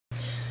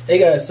Hey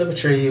guys,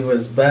 Symmetry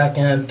was back,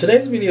 and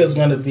today's video is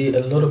going to be a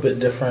little bit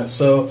different.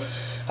 So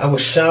I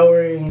was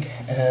showering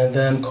and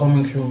then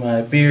combing through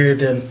my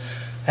beard, and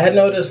I had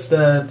noticed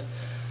that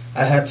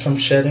I had some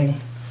shedding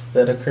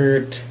that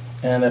occurred,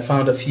 and I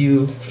found a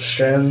few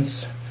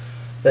strands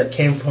that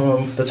came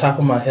from the top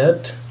of my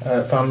head.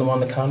 I found them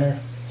on the counter,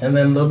 and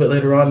then a little bit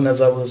later on,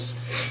 as I was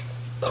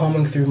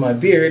combing through my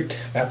beard,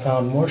 I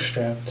found more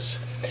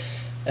strands.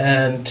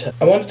 And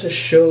I wanted to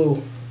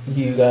show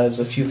you guys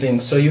a few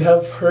things. So you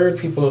have heard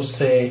people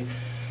say,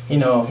 you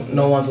know,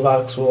 no one's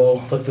locks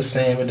will look the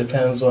same. It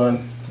depends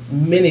on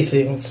many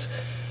things,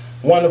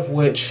 one of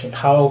which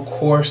how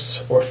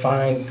coarse or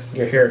fine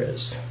your hair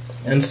is.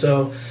 And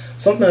so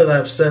something that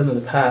I've said in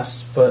the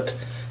past, but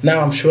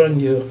now I'm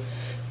showing you,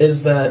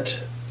 is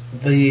that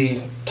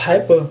the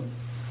type of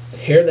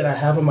hair that I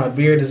have on my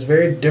beard is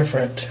very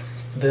different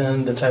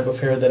than the type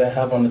of hair that I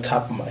have on the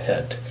top of my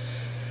head.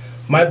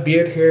 My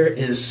beard hair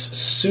is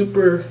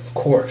super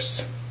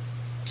coarse.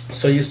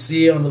 So you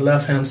see on the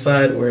left hand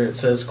side where it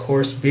says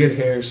coarse beard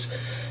hairs,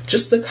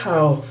 just look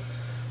how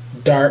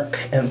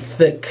dark and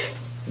thick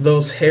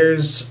those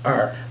hairs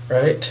are,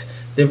 right?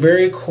 They're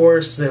very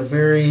coarse, they're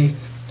very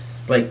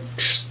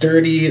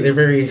sturdy, they're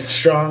very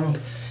strong.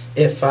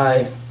 If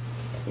I,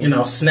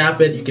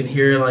 snap it, you can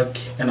hear like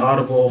an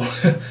audible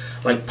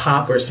like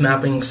pop or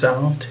snapping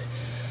sound.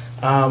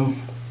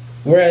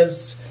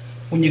 Whereas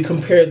when you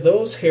compare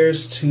those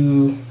hairs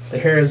to the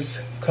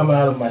hairs coming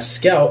out of my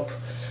scalp,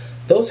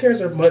 those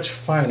hairs are much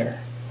finer,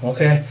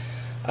 okay?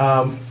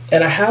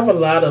 And I have a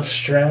lot of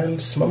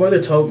strands. My mother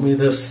told me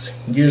this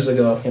years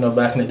ago,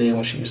 back in the day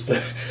when she used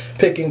to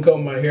pick and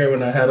comb my hair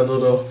when I had a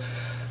little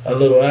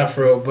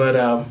afro.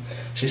 But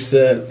she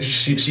said,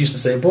 she used to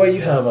say, boy,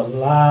 you have a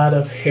lot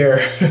of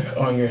hair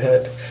on your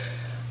head.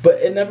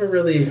 But it never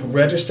really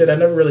registered. I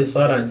never really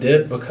thought I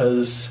did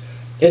because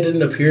it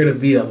didn't appear to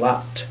be a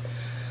lot.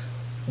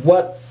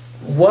 What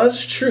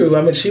was true,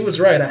 I mean, she was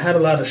right, I had a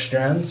lot of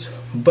strands,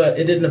 but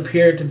it didn't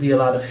appear to be a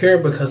lot of hair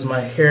because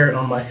my hair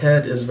on my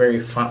head is very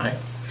fine.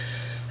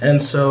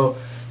 And so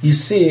you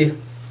see,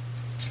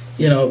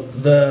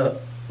 the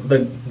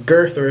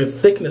girth or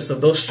thickness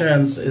of those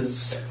strands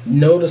is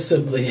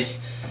noticeably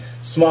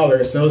smaller.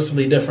 It's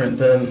noticeably different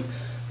than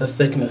the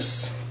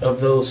thickness of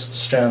those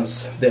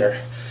strands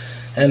there.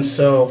 And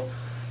so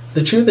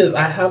the truth is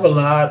I have a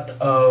lot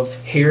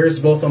of hairs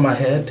both on my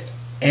head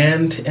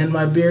and in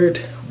my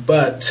beard,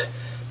 but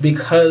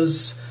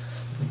because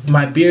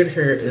my beard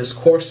hair is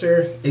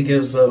coarser, it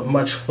gives a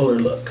much fuller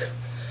look.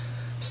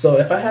 So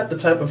if I had the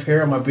type of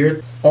hair on my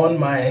beard on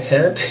my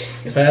head,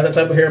 if I had the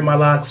type of hair in my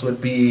locks,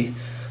 would be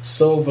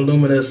so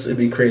voluminous, it'd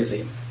be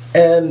crazy.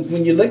 And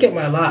when you look at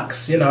my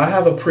locks, I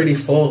have a pretty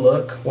full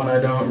look when I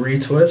don't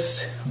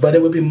retwist, but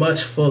it would be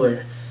much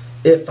fuller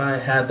if I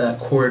had that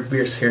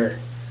coarse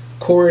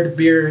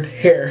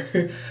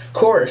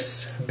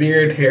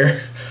beard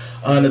hair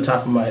on the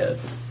top of my head.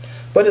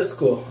 But it's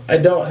cool. I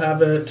don't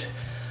have it,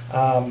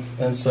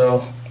 and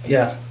so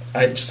yeah,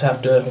 I just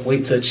have to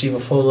wait to achieve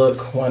a full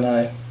look when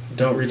I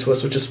don't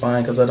retwist, which is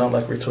fine because I don't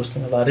like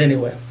retwisting a lot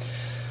anyway.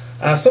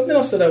 Something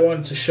else that I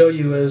wanted to show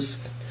you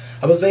is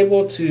I was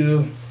able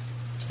to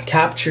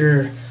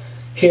capture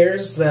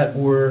hairs that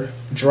were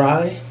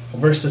dry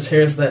versus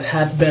hairs that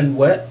had been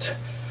wet,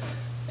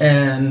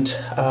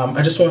 and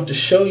I just wanted to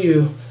show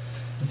you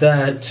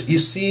that you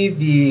see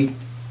the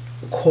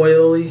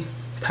coily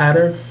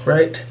pattern,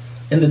 right?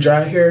 In the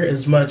dry hair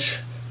is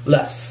much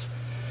less.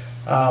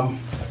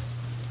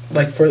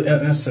 Like for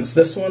instance,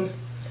 this one,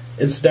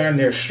 it's darn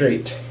near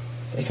straight.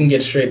 It can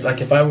get straight. Like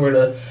if I were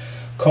to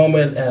comb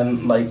it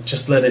and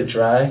just let it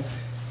dry,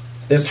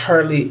 there's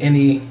hardly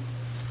any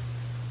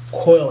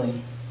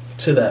coiling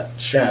to that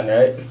strand,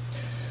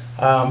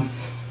 right?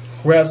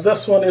 Whereas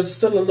this one, there's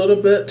still a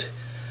little bit,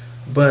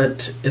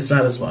 but it's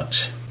not as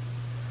much.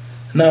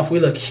 Now if we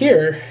look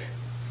here,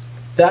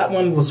 that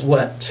one was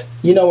wet.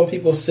 When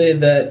people say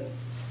that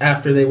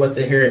after they wet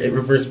their hair, it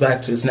reverts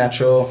back to its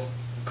natural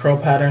curl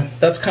pattern,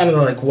 that's kind of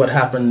like what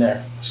happened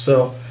there.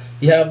 So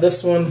you have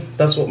this one,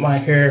 that's what my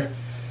hair,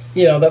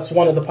 that's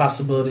one of the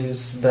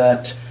possibilities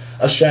that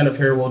a strand of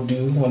hair will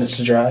do when it's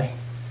dry.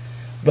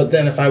 But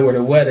then if I were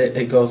to wet it,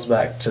 it goes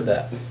back to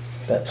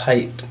that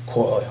tight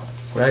coil,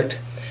 right?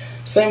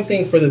 Same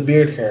thing for the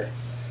beard hair.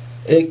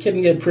 It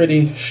can get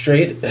pretty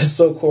straight, it's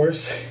so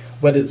coarse,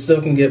 but it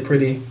still can get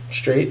pretty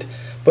straight.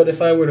 But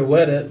if I were to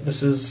wet it,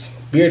 this is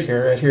beard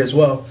hair right here as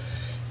well,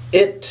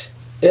 it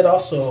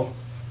also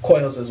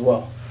coils as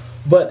well.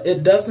 But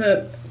it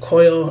doesn't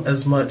coil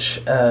as much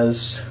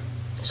as,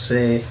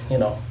 say,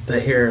 the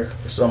hair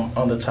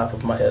on the top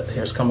of my head, the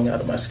hair's coming out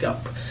of my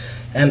scalp.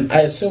 And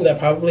I assume that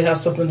probably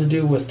has something to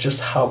do with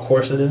just how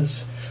coarse it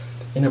is.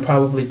 And it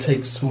probably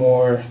takes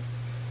more,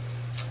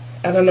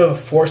 I don't know if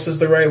force is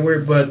the right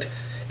word, but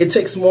it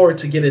takes more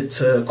to get it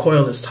to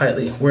coil this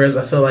tightly. Whereas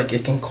I feel like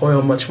it can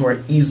coil much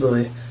more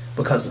easily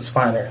because it's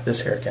finer,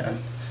 this hair can.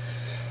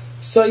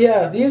 So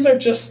yeah, these are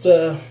just,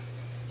 a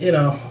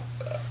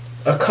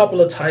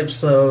couple of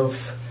types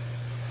of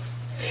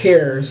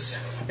hairs,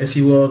 if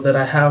you will, that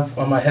I have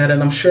on my head.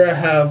 And I'm sure I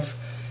have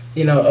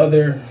you know,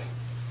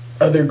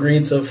 other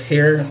grades of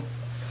hair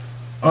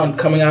on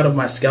coming out of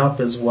my scalp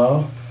as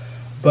well,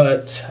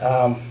 but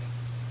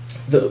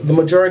the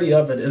majority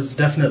of it is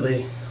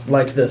definitely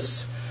like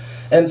this.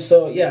 And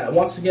so yeah,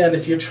 once again,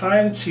 if you're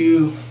trying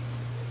to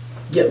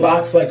get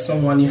locks like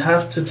someone, you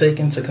have to take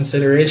into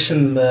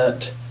consideration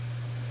that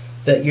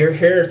your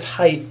hair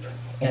type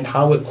and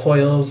how it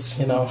coils,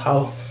 you know,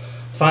 how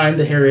fine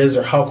the hair is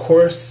or how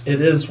coarse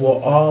it is,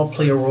 will all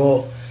play a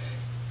role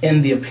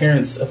in the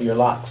appearance of your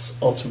locks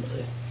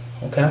ultimately.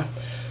 Okay,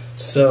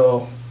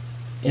 so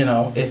you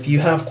know, if you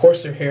have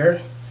coarser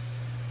hair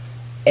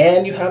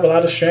and you have a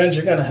lot of strands,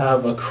 you're gonna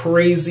have a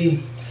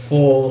crazy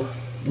full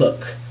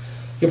look.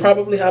 You'll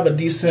probably have a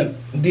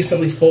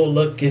decently full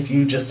look if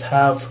you just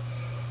have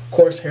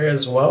coarse hair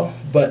as well.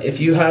 But if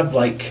you have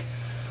like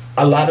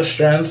a lot of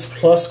strands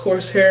plus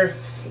coarse hair,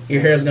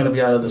 your hair is gonna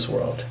be out of this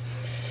world.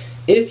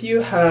 If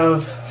you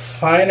have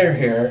finer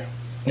hair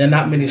and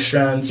not many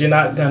strands, you're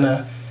not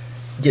gonna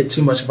get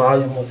too much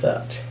volume with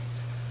that.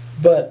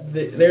 But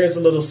there is a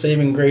little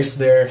saving grace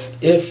there.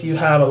 If you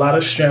have a lot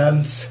of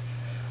strands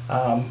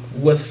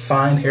with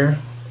fine hair,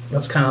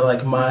 that's kind of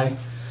like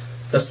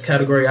that's the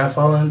category I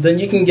fall in, then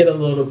you can get a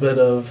little bit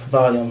of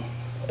volume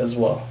as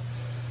well.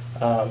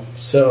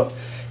 So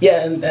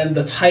yeah, and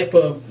the type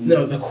of, you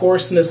know, the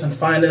coarseness and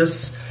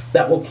fineness,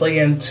 that will play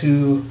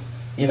into,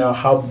 you know,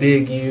 how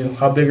big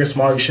or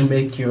small you should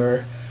make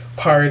your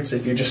parts.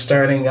 If you're just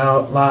starting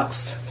out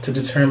locks, to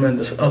determine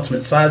the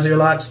ultimate size of your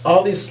locks,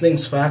 all these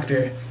things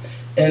factor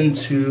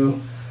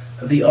into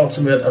the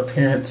ultimate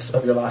appearance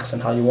of your locks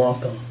and how you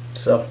want them.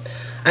 So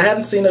I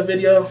hadn't seen a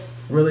video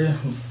really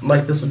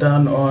like this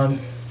done on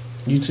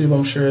YouTube.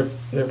 I'm sure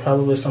there are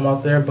probably some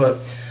out there, but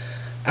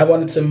I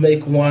wanted to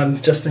make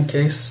one just in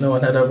case no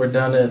one had ever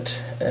done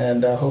it,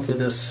 and hopefully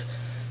this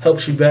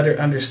helps you better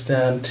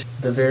understand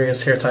the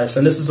various hair types,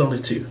 and this is only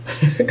 2.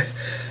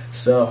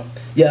 So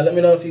yeah, let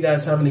me know if you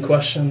guys have any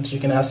questions. You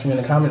can ask me in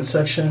the comment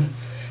section.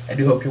 I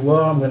do hope you're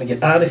well. I'm going to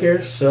get out of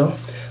here, so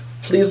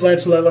please learn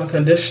to love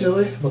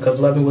unconditionally, because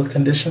loving with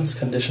conditions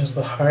conditions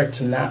the heart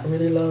to not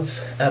really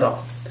love at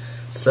all.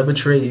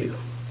 Subtray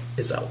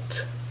is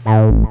out.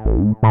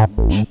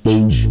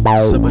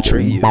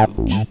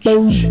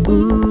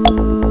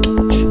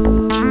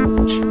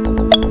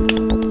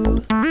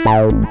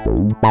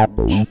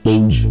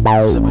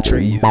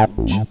 Subtray.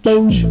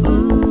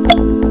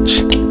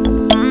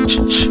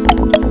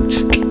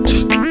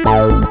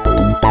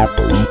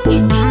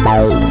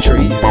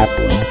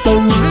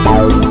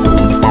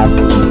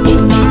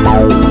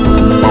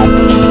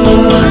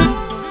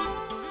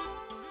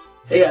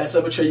 Hey guys,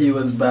 Subtray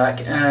is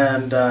back,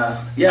 and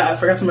yeah, I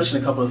forgot to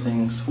mention a couple of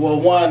things. Well,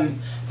 one,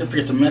 I didn't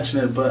forget to mention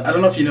it, but I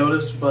don't know if you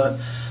noticed, but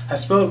I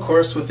spelled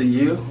course with a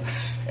U,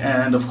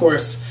 and of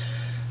course,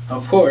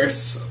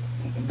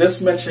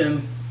 this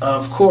mention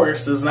of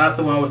course is not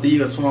the one with the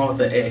U, it's the one with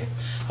the A.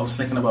 I was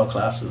thinking about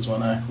classes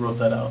when I wrote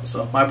that out,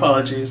 so my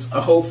apologies.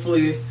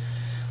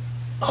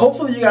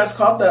 Hopefully you guys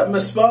caught that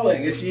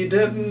misspelling. If you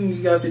didn't,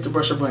 you guys need to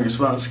brush up on your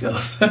spelling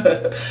skills.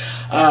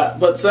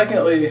 But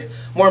secondly,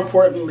 more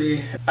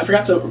importantly, I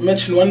forgot to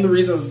mention one of the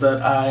reasons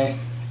that I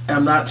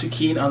am not too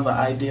keen on the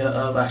idea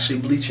of actually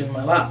bleaching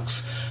my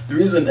locks. The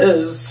reason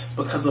is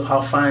because of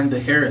how fine the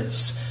hair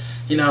is.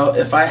 You know,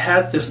 if I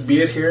had this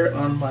beard hair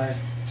on my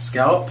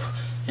scalp,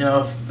 you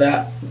know, if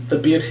the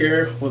beard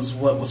hair was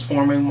what was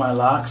forming my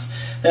locks,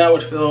 then I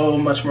would feel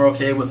much more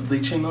okay with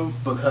bleaching them,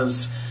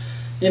 because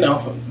you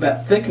know,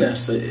 that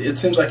thickness, it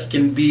seems like it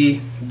can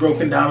be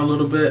broken down a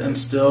little bit and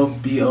still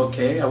be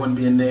okay. I wouldn't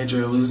be in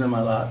danger of losing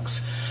my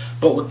locks.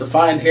 But with the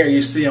fine hair,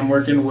 you see I'm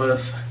working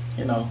with,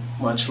 you know,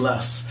 much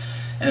less.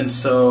 And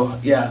so,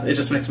 yeah, it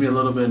just makes me a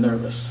little bit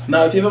nervous.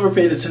 Now, if you've ever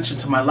paid attention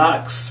to my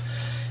locks,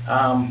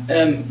 and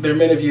there are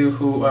many of you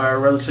who are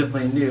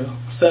relatively new,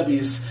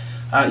 subbies,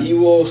 you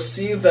will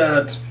see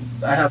that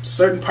I have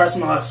certain parts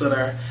of my locks that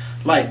are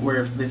light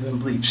where they've been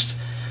bleached.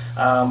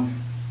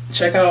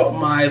 Check out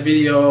my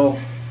video,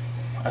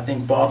 I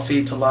think bald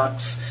fade to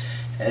locks.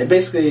 And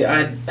basically,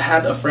 I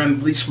had a friend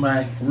bleach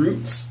my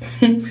roots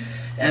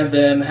and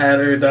then had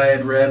her dye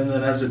it red, and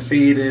then as it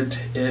faded,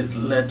 it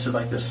led to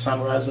like this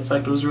sunrise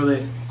effect. It was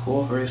really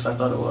cool, or at least I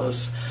thought it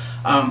was.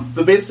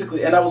 But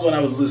basically, and that was when I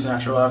was loose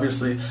natural,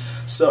 obviously.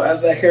 So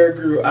as that hair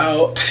grew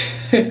out,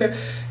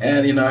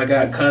 and you know, I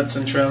got cuts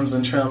and trims,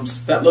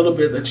 that little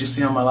bit that you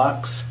see on my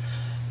locks,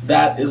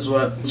 that is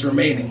what's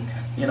remaining,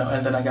 you know,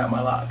 and then I got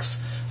my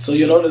locks. So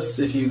you'll notice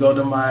if you go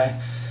to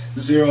my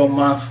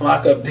 0-month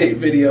lock update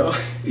video,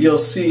 you'll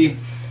see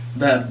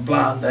that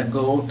blonde, that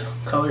gold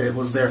color, it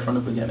was there from the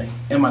beginning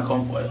in my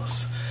comb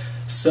coils.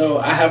 So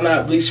I have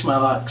not bleached my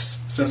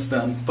locks since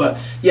then. But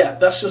yeah,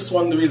 that's just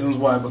one of the reasons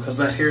why, because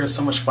that hair is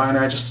so much finer.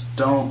 I just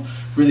don't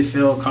really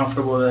feel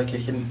comfortable that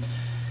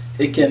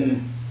it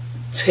can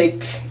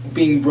take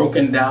being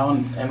broken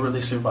down and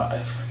really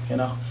survive, you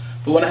know.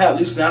 But when I had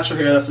loose natural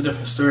hair, that's a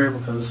different story,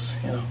 because,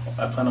 you know,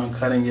 I plan on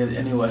cutting it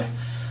anyway.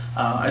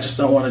 I just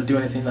don't want to do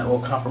anything that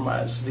will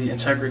compromise the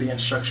integrity and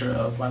structure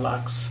of my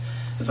locks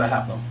as I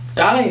have them.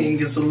 Dyeing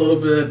is a little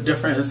bit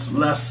different, it's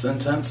less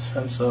intense,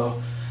 and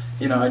so,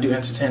 you know, I do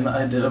entertain the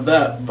idea of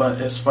that,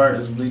 but as far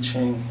as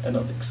bleaching, I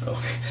don't think so.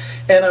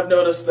 And I've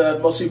noticed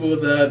that most people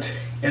that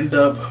end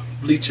up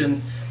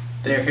bleaching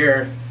their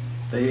hair,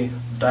 they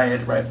dye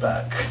it right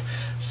back.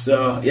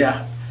 So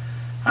yeah,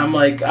 I'm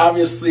like,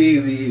 obviously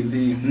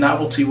the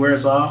novelty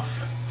wears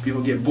off.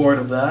 People get bored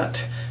of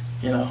that,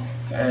 you know,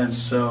 and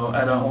so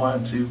I don't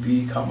want to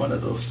become one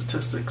of those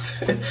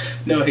statistics.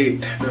 No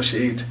hate, no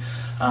shade.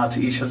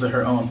 To each has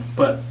her own,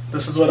 but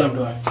this is what I'm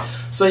doing.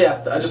 So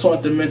yeah, I just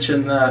wanted to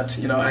mention that,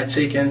 you know, I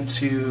take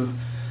into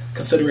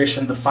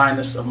consideration the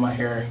fineness of my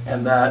hair,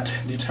 and that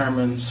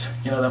determines,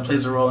 you know, that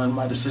plays a role in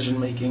my decision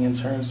making in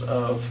terms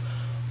of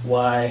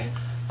why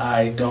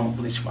I don't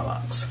bleach my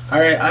locks.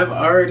 Alright, I've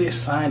already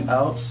signed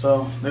out,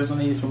 so there's no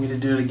need for me to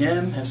do it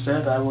again.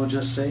 Instead, I will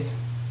just say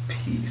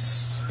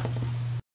peace.